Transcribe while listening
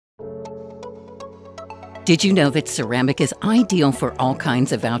Did you know that ceramic is ideal for all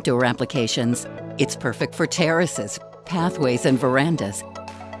kinds of outdoor applications? It's perfect for terraces, pathways, and verandas,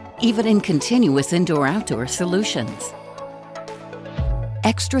 even in continuous indoor-outdoor solutions.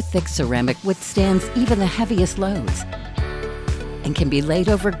 Extra thick ceramic withstands even the heaviest loads and can be laid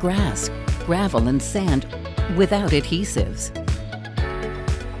over grass, gravel, and sand without adhesives.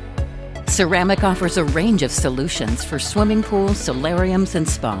 Ceramic offers a range of solutions for swimming pools, solariums, and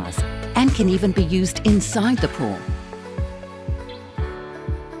spas, and can even be used inside the pool.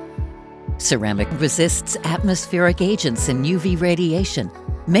 Ceramic resists atmospheric agents and UV radiation,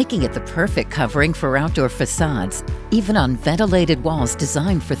 making it the perfect covering for outdoor facades, even on ventilated walls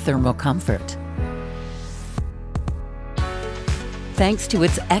designed for thermal comfort. Thanks to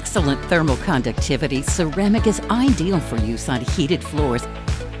its excellent thermal conductivity, ceramic is ideal for use on heated floors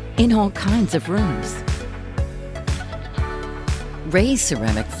in all kinds of rooms. Raised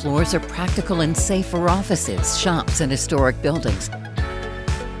ceramic floors are practical and safe for offices, shops, and historic buildings,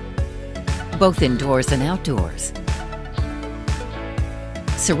 both indoors and outdoors.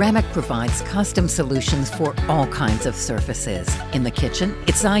 Ceramic provides custom solutions for all kinds of surfaces. In the kitchen,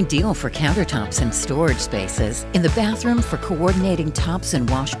 it's ideal for countertops and storage spaces. In the bathroom, for coordinating tops and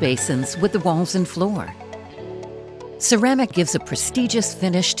wash basins with the walls and floor. Ceramic gives a prestigious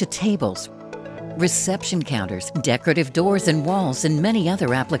finish to tables, reception counters, decorative doors and walls, and many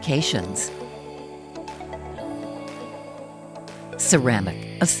other applications.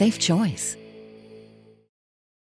 Ceramic, a safe choice.